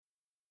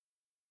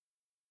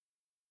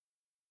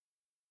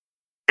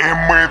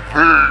MD,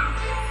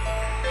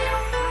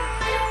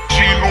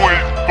 Chino El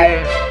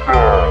Tonka.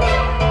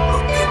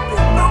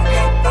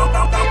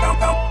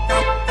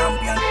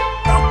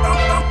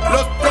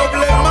 Los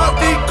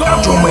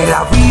problemáticos. Yo me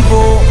la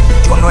vivo,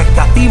 yo no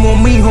escatimo,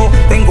 mijo.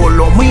 Tengo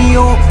lo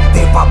mío,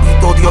 de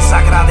papito Dios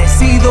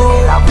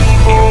agradecido. La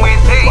vivo,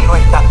 yo no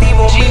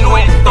escatimo, Chino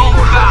El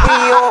Tonka.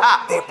 mío,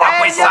 de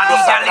papito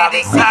Dios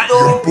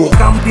agradecido. Tiempos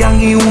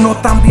Cambian y uno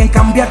también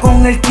cambia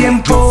con el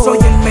tiempo. Soy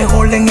el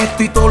mejor en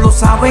esto y todos lo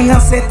saben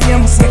hace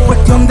tiempo. Si es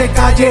cuestión de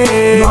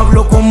calle, no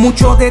hablo con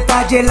mucho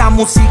detalle. La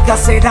música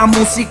será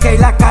música y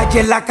la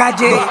calle es la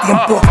calle. Los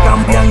tiempos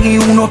cambian y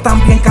uno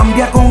también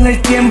cambia con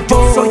el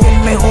tiempo. Soy el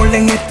mejor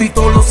en esto y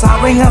todos lo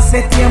saben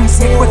hace tiempo.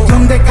 Si es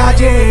cuestión de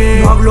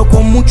calle, no hablo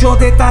con mucho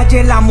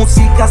detalle. La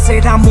música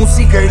será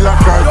música y la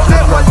calle. Yo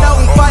he guardado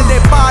un par de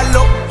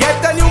palos y he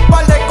tenido un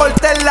par de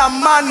cortes en las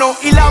manos.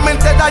 Y la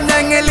mente daña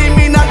en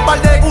eliminar un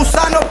par de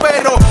gusanos.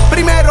 Pero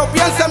primero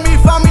pienso en mi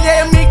familia y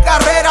en mi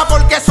carrera,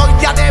 porque soy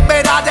ya de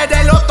veras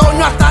desde el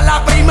otoño hasta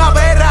la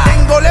primavera.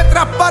 Tengo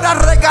letras para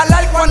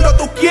regalar cuando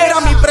tú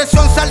quieras. Mi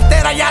presión se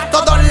altera y a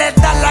todos les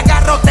dan la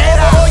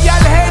garrotera. Voy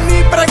al genio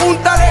y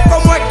pregúntale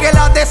cómo es que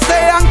la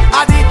desean.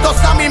 Adictos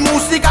a mi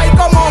música y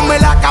cómo me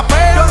la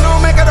capean. Yo no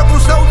me quiero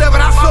cruzar de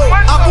brazo,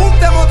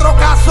 apúnteme otro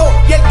caso.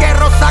 Y el que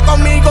roza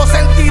conmigo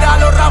sentirá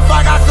los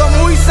rafagazos.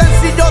 Muy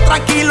sencillo,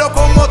 tranquilo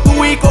como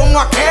tú y como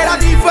aquel. La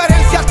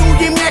diferencia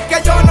tuya y mía es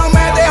que yo no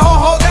me dejo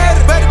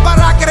joder. Ver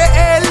para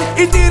creer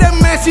y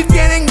tírenme si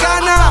tienen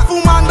ganas.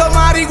 Fumando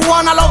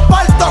marihuana los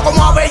parto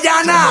como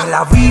avellana. Yo me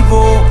la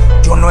vivo,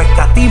 yo no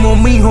escatimo,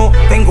 mijo.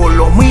 Tengo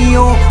lo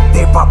mío,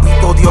 de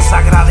papito Dios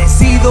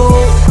agradecido.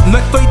 No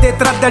estoy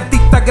detrás de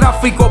artistas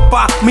gráficos,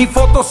 pa. Mis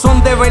fotos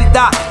son de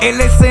verdad. El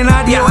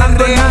escenario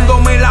arreando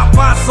me la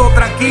paso.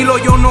 Tranquilo,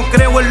 yo no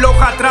creo en los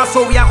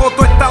atrasos. Viajo a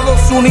todo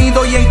Estados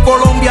Unidos y en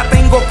Colombia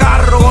tengo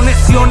carro.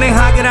 Conexiones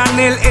a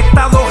granel,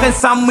 estados en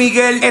San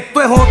Miguel.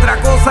 Esto es otra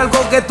cosa,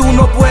 algo que tú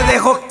no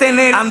puedes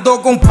obtener.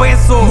 Ando con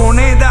pesos,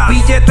 moneda,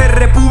 billetes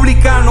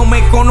republicanos.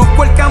 Me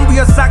conozco el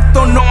cambio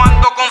exacto, no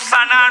ando con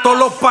sanano. Todos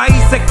los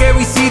países que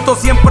visito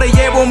siempre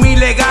llevo mi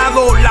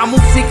legado. La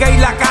música y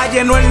la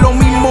calle no es lo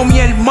mismo, mi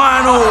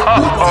hermano.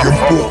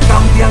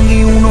 Cambian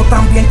y uno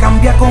también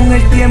cambia con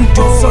el tiempo.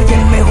 Yo soy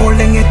el mejor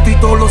en esto y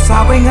todos lo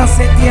saben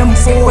hace tiempo.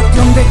 Es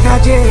cuestión de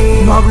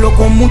calle, no hablo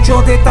con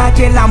mucho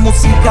detalle. La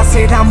música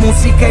será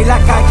música y la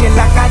calle es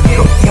la calle.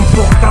 Los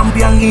tiempos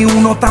cambian y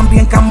uno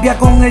también cambia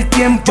con el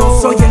tiempo.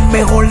 Yo soy el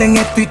mejor en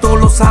esto y todos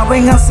lo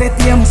saben hace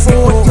tiempo. Es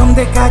cuestión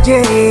de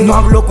calle, no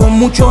hablo con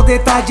mucho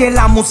detalle.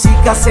 La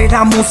música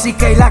será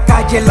música y la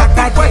calle es la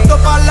calle. Puesto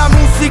para la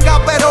música,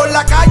 pero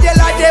la calle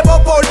la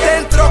llevo por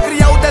dentro.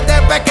 Criado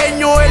desde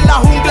pequeño en la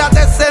jungla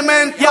de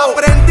cemento. Y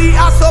aprendí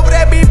a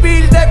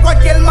sobrevivir de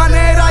cualquier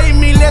manera. Y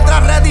mi letra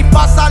ready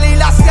pa'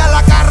 salir hacia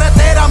la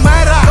carretera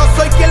mera. Yo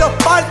soy quien los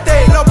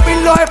parte, los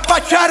pilos es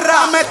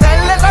pacharra.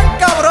 Meterle tan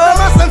cabrón, no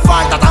me hacen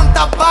falta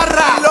tantas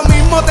barras. Lo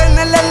mismo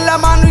tenerle en la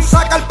mano y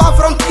sacar pa'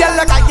 frontear.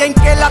 La calle en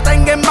que la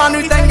tenga en mano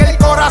y tenga el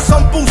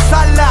corazón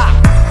pulsarla.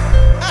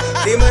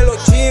 Dímelo,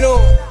 Chino,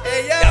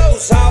 ya tú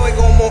sabes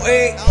cómo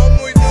es.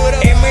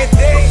 MD,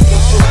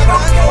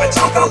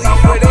 Machito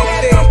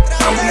Diferente.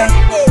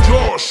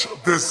 Josh,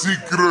 The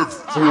Secret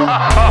Fool.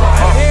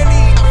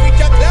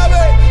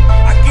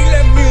 Aquí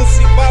la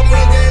Music, papi.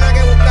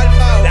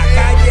 La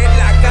calle es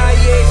la